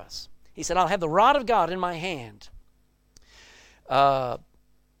care of us. He said, I'll have the rod of God in my hand.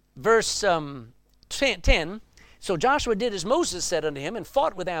 Verse 10, so Joshua did as Moses said unto him and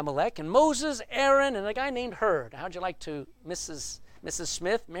fought with Amalek, and Moses, Aaron, and a guy named Hur. Now, how'd you like to, Mrs.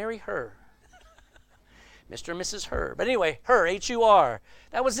 Smith, marry Hur? Mr. and Mrs. Hur. But anyway, Hur, H-U-R.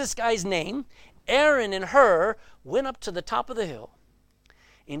 That was this guy's name. Aaron and Hur went up to the top of the hill.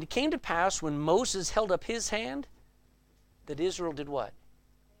 And it came to pass when Moses held up his hand that Israel did what?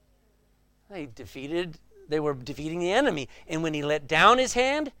 They were defeating the enemy. And when he let down his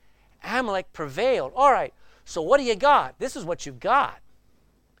hand, Amalek prevailed. All right, so what do you got? This is what you've got.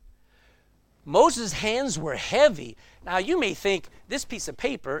 Moses' hands were heavy. Now, you may think this piece of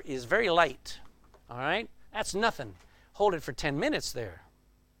paper is very light. All right? That's nothing. Hold it for 10 minutes there.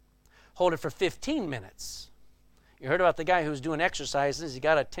 Hold it for 15 minutes. You heard about the guy who was doing exercises. He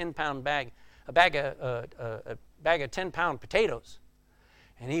got a 10-pound bag, a bag of 10-pound potatoes.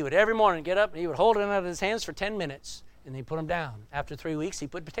 And he would every morning get up and he would hold it out of his hands for 10 minutes. And he put them down. After 3 weeks, he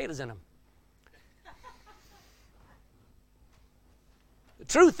put potatoes in them. The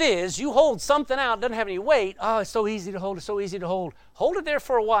truth is, you hold something out, doesn't have any weight. Oh, it's so easy to hold, it's so easy to hold. Hold it there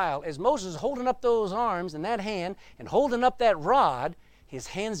for a while. As Moses is holding up those arms and that hand and holding up that rod, his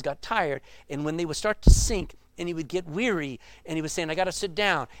hands got tired. And when they would start to sink and he would get weary and he was saying, I got to sit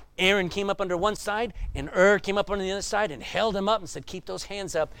down. Aaron came up under one side and came up on the other side and held him up and said, keep those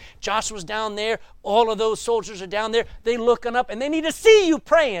hands up. Joshua's down there. All of those soldiers are down there. They looking up and they need to see you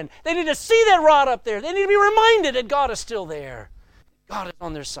praying. They need to see that rod up there. They need to be reminded that God is still there. God is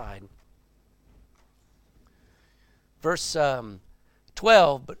on their side. Verse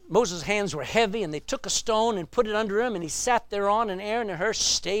 12, but Moses' hands were heavy, and they took a stone and put it under him, and he sat thereon, and Aaron and Hur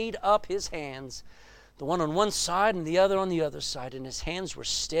stayed up his hands, the one on one side and the other on the other side, and his hands were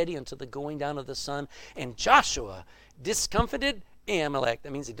steady until the going down of the sun. And Joshua discomfited Amalek,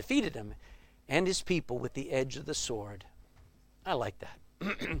 that means he defeated him, and his people with the edge of the sword. I like that.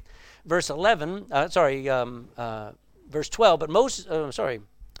 Verse 12, but Moses,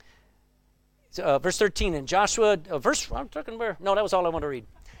 verse 13, and Joshua, that was all I want to read.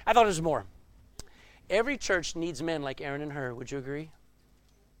 I thought there was more. Every church needs men like Aaron and Hur. Would you agree?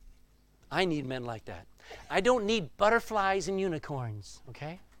 I need men like that. I don't need butterflies and unicorns,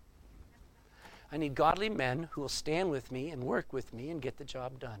 okay? I need godly men who will stand with me and work with me and get the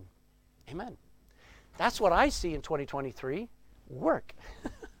job done. Amen. That's what I see in 2023, work.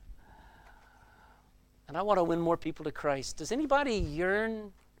 And I want to win more people to Christ. Does anybody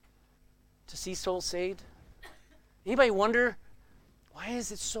yearn to see souls saved? Anybody wonder, why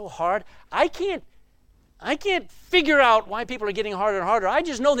is it so hard? I can't figure out why people are getting harder and harder. I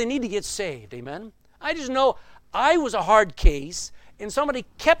just know they need to get saved, amen? I just know I was a hard case, and somebody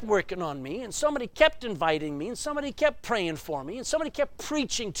kept working on me, and somebody kept inviting me, and somebody kept praying for me, and somebody kept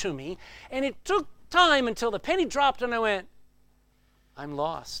preaching to me, and it took time until the penny dropped and I went, I'm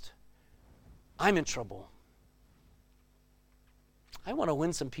lost. I'm in trouble. I want to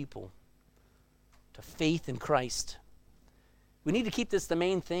win some people to faith in Christ. We need to keep this the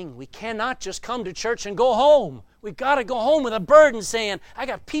main thing. We cannot just come to church and go home. We've got to go home with a burden saying, I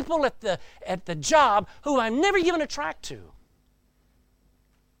got people at the job who I've never given a tract to.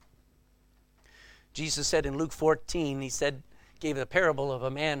 Jesus said in Luke 14, gave the parable of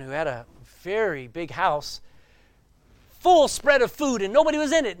a man who had a very big house, full spread of food, and nobody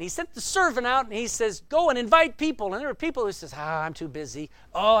was in it. And he sent the servant out, and he says, go and invite people. And there were people who says, I'm too busy.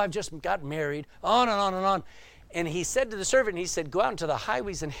 Oh, I've just got married. On and on and on. And he said to the servant, he said, go out into the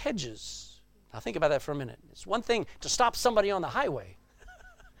highways and hedges. Now think about that for a minute. It's one thing to stop somebody on the highway.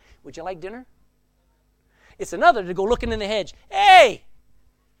 Would you like dinner? It's another to go looking in the hedge. Hey,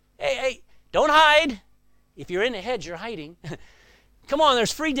 don't hide. If you're in the hedge, you're hiding. Come on,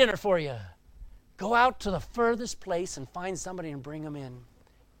 there's free dinner for you. Go out to the furthest place and find somebody and bring them in.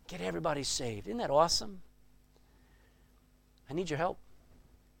 Get everybody saved. Isn't that awesome? I need your help.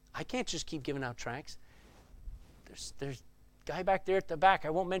 I can't just keep giving out tracts. There's a guy back there at the back. I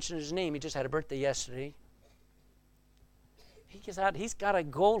won't mention his name. He just had a birthday yesterday. He's got a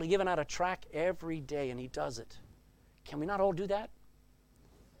goal of giving out a tract every day, and he does it. Can we not all do that?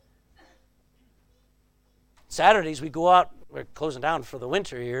 Saturdays we go out. We're closing down for the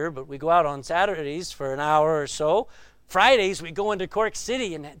winter here, but we go out on Saturdays for an hour or so. Fridays we go into Cork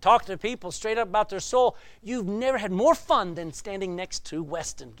City and talk to people straight up about their soul. You've never had more fun than standing next to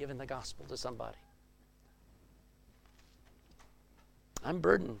Weston giving the gospel to somebody. I'm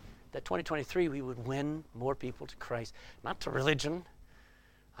burdened that 2023 we would win more people to Christ, not to religion.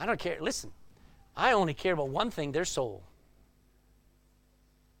 I don't care. Listen, I only care about one thing, their soul.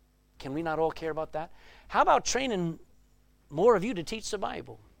 Can we not all care about that? How about training more of you to teach the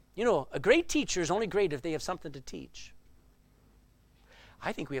Bible? You know, a great teacher is only great if they have something to teach.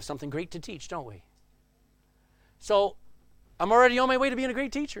 I think we have something great to teach, don't we? So I'm already on my way to being a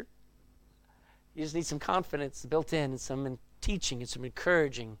great teacher. You just need some confidence built in and some teaching and some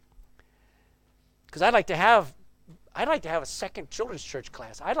encouraging. Because I'd like to have a second children's church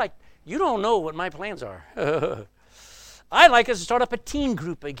class. You don't know what my plans are. I'd like us to start up a teen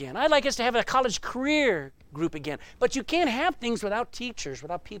group again. I'd like us to have a college career group again. But you can't have things without teachers,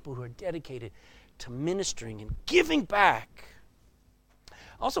 without people who are dedicated to ministering and giving back.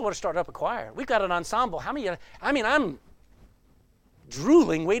 I also want to start up a choir. We've got an ensemble. I'm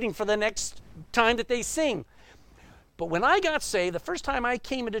drooling waiting for the next time that they sing. But when I got saved, the first time I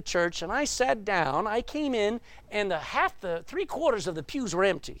came into church and I sat down, I came in and three-quarters of the pews were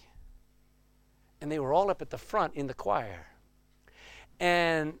empty. And they were all up at the front in the choir.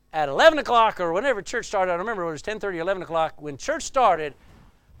 And at 11 o'clock or whenever church started, I remember it was 10:30, 11 o'clock, when church started,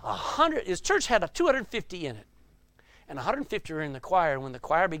 his church had 250 in it. And 150 were in the choir. When the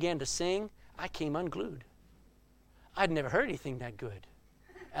choir began to sing, I came unglued. I'd never heard anything that good.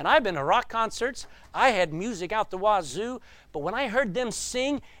 And I've been to rock concerts. I had music out the wazoo. But when I heard them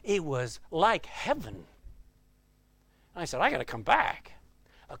sing, it was like heaven. I said, I got to come back.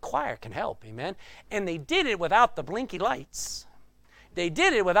 A choir can help, amen? And they did it without the blinky lights. They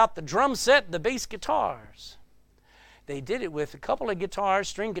did it without the drum set, the bass guitars. They did it with a couple of guitars,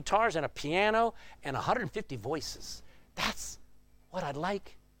 string guitars, and a piano, and 150 voices. That's what I'd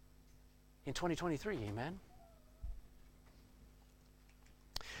like in 2023, amen?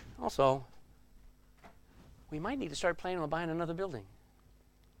 Also, we might need to start planning on buying another building.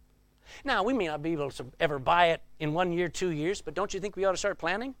 Now, we may not be able to ever buy it in 1 year, 2 years, but don't you think we ought to start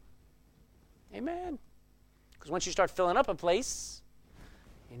planning? Amen. Because once you start filling up a place,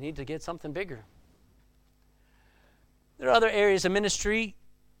 you need to get something bigger. There are other areas of ministry.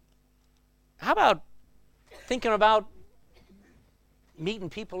 How about thinking about meeting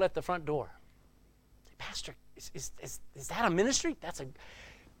people at the front door? Pastor, is that a ministry?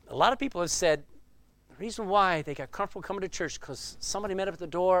 A lot of people have said the reason why they got comfortable coming to church because somebody met up at the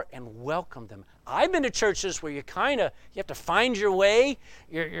door and welcomed them. I've been to churches where you have to find your way.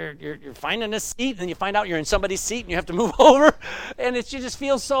 You're finding a seat, and then you find out you're in somebody's seat, and you have to move over, and you just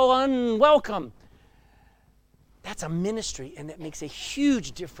feel so unwelcome. That's a ministry, and that makes a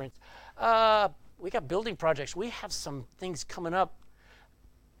huge difference. We got building projects. We have some things coming up.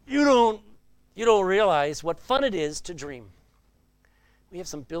 You don't realize what fun it is to dream. We have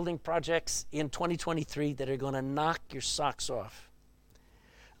some building projects in 2023 that are going to knock your socks off.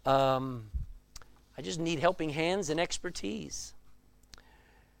 I just need helping hands and expertise.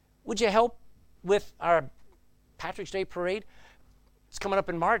 Would you help with our Patrick's Day Parade? It's coming up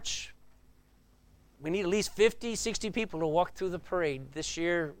in March. We need at least 50, 60 people to walk through the parade. This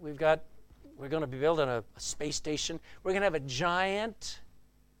year, we're going to be building a space station. We're going to have a giant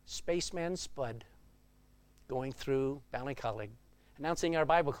spaceman Spud going through Ballincollig, announcing our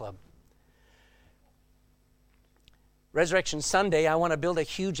Bible Club. Resurrection Sunday, I want to build a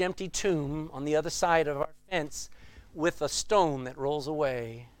huge empty tomb on the other side of our fence with a stone that rolls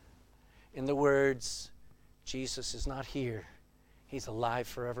away in the words, Jesus is not here. He's alive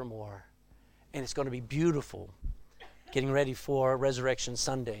forevermore. And it's going to be beautiful, getting ready for Resurrection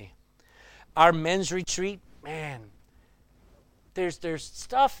Sunday. Our men's retreat, man, there's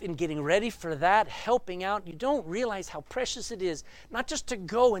stuff in getting ready for that, helping out. You don't realize how precious it is, not just to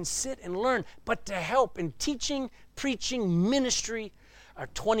go and sit and learn, but to help in teaching, preaching, ministry. Our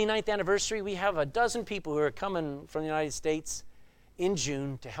 29th anniversary, we have a dozen people who are coming from the United States in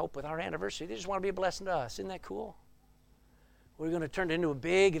June to help with our anniversary. They just want to be a blessing to us. Isn't that cool? We're going to turn it into a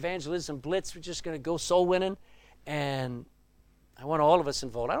big evangelism blitz. We're just going to go soul winning, and I want all of us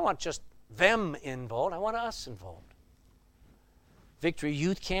involved. I don't want just them involved. I want us involved. Victory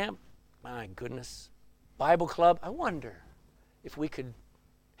Youth Camp, my goodness. Bible Club, I wonder if we could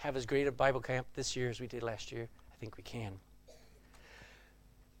have as great a Bible camp this year as we did last year. I think we can.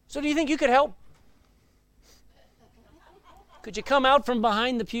 So do you think you could help? Could you come out from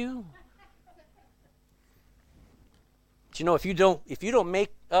behind the pew? But you know, if you don't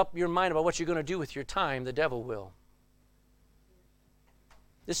make up your mind about what you're going to do with your time, the devil will.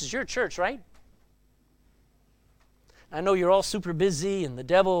 This is your church, right? I know you're all super busy, and the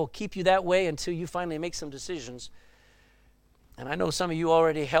devil will keep you that way until you finally make some decisions. And I know some of you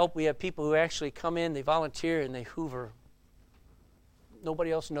already help. We have people who actually come in, they volunteer, and they hoover.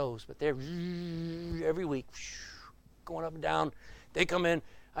 Nobody else knows, but they're every week going up and down. They come in.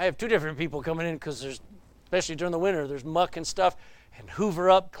 I have two different people coming in because there's, especially during the winter, there's muck and stuff, and hoover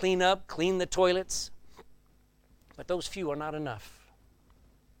up, clean the toilets. But those few are not enough.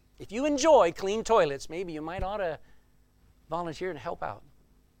 If you enjoy clean toilets, maybe you might ought to volunteer and help out.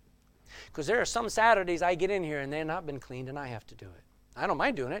 Because there are some Saturdays I get in here and they've not been cleaned and I have to do it. I don't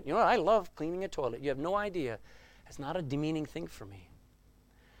mind doing it. You know, I love cleaning a toilet. You have no idea. It's not a demeaning thing for me.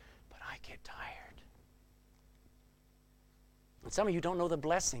 But I get tired. And some of you don't know the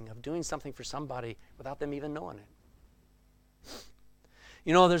blessing of doing something for somebody without them even knowing it.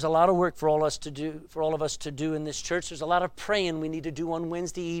 You know, there's a lot of work for all of us to do in this church. There's a lot of praying we need to do on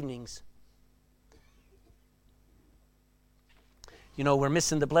Wednesday evenings. You know, we're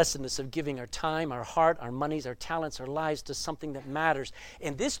missing the blessedness of giving our time, our heart, our monies, our talents, our lives to something that matters.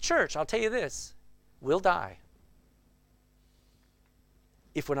 And this church, I'll tell you this, will die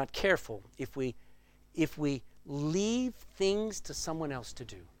if we're not careful, if we leave things to someone else to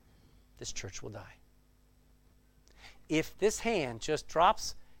do. This church will die. If this hand just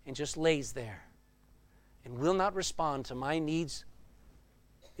drops and just lays there and will not respond to my needs,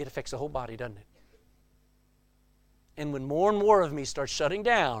 it affects the whole body, doesn't it? And when more and more of me start shutting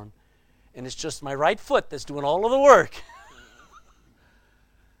down, and it's just my right foot that's doing all of the work,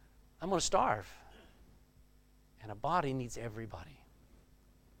 I'm going to starve. And a body needs everybody.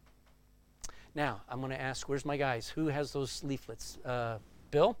 Now, I'm going to ask, where's my guys? Who has those leaflets?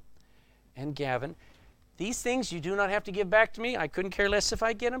 Bill and Gavin. These things you do not have to give back to me. I couldn't care less if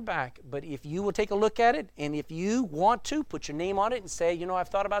I get them back. But if you will take a look at it, and if you want to, put your name on it and say, you know, I've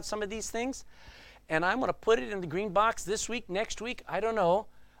thought about some of these things, and I'm going to put it in the green box this week, next week, I don't know.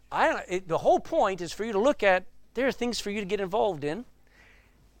 The whole point is for you to look at, there are things for you to get involved in.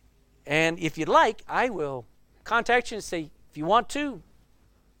 And if you'd like, I will contact you and say, if you want to,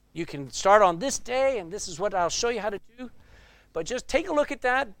 you can start on this day, and this is what I'll show you how to do. But just take a look at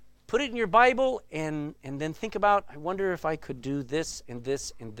that, put it in your Bible, and then think about, I wonder if I could do this and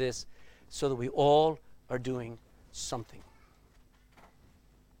this and this, so that we all are doing something.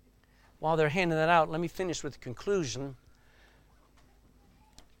 While they're handing that out, let me finish with the conclusion.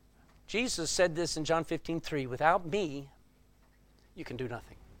 Jesus said this in John 15:3, without me, you can do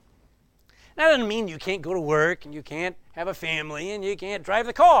nothing. That doesn't mean you can't go to work, and you can't have a family, and you can't drive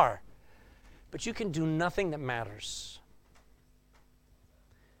the car. But you can do nothing that matters.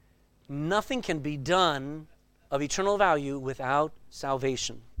 Nothing can be done of eternal value without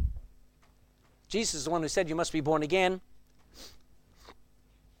salvation. Jesus is the one who said you must be born again.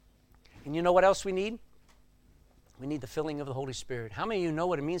 And you know what else we need? We need the filling of the Holy Spirit. How many of you know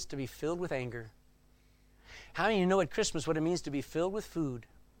what it means to be filled with anger? How many of you know at Christmas what it means to be filled with food?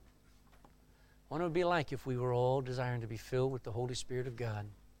 What it would be like if we were all desiring to be filled with the Holy Spirit of God.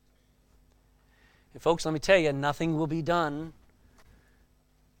 And folks, let me tell you, nothing will be done.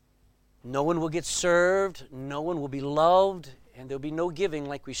 No one will get served. No one will be loved. And there'll be no giving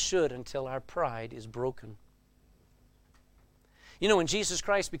like we should until our pride is broken. You know, when Jesus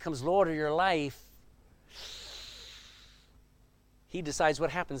Christ becomes Lord of your life, He decides what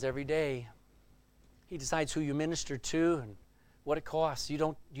happens every day. He decides who you minister to and what it costs. You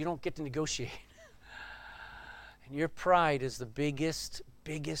don't get to negotiate. And your pride is the biggest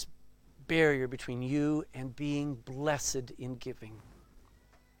barrier between you and being blessed in giving.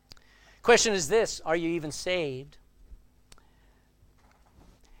 Question is this: are you even saved?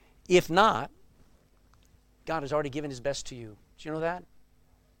 If not, God has already given His best to you. Do you know that?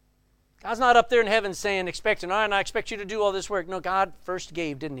 God's not up there in heaven saying, expecting, I expect you to do all this work. No, God first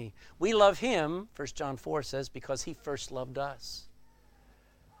gave, didn't He? We love Him, 1 John 4 says, because He first loved us.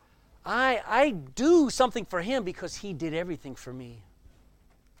 I do something for Him because He did everything for me.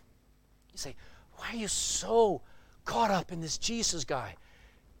 You say, why are you so caught up in this Jesus guy?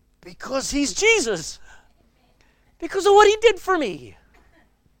 Because He's Jesus. Because of what He did for me.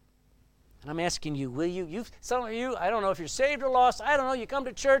 And I'm asking you, will you, some of you, I don't know if you're saved or lost, I don't know, you come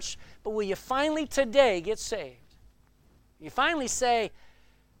to church, but will you finally today get saved? You finally say,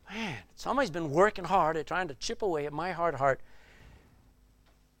 man, somebody's been working hard at trying to chip away at my hard heart,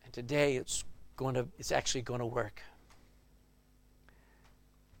 and today it's actually going to work.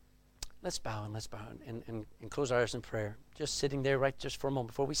 Let's bow and close our eyes in prayer. Just sitting there just for a moment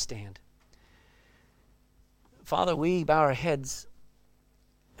before we stand. Father, we bow our heads.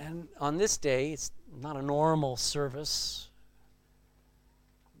 And on this day, it's not a normal service,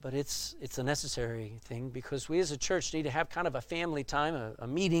 but it's a necessary thing because we as a church need to have kind of a family time, a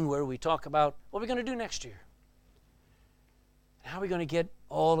meeting where we talk about what we're going to do next year. How are we going to get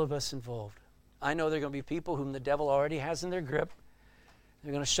all of us involved? I know there are going to be people whom the devil already has in their grip.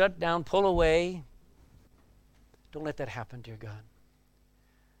 They're going to shut down, pull away. Don't let that happen, dear God.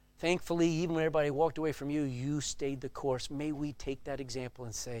 Thankfully, even when everybody walked away from you, you stayed the course. May we take that example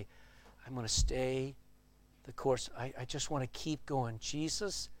and say, I'm going to stay the course. I just want to keep going.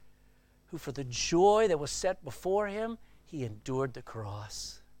 Jesus, who for the joy that was set before Him, He endured the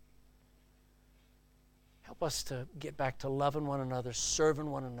cross. Help us to get back to loving one another,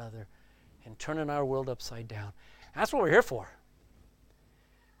 serving one another, and turning our world upside down. That's what we're here for.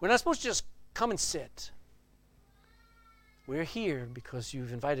 We're not supposed to just come and sit. We're here because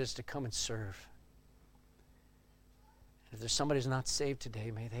you've invited us to come and serve. If there's somebody who's not saved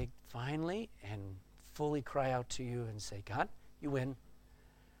today, may they finally and fully cry out to you and say, God, you win.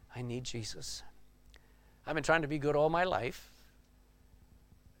 I need Jesus. I've been trying to be good all my life,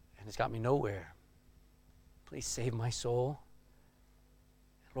 and it's got me nowhere. Please save my soul.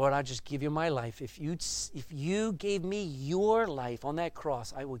 Lord, I'll just give you my life. If you gave me your life on that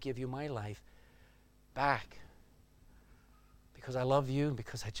cross, I will give you my life back. Because I love you, and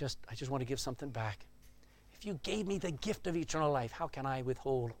because I just want to give something back. If you gave me the gift of eternal life, how can I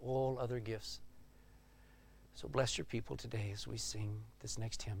withhold all other gifts? So bless your people today as we sing this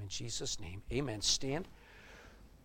next hymn in Jesus' name. Amen. Stand.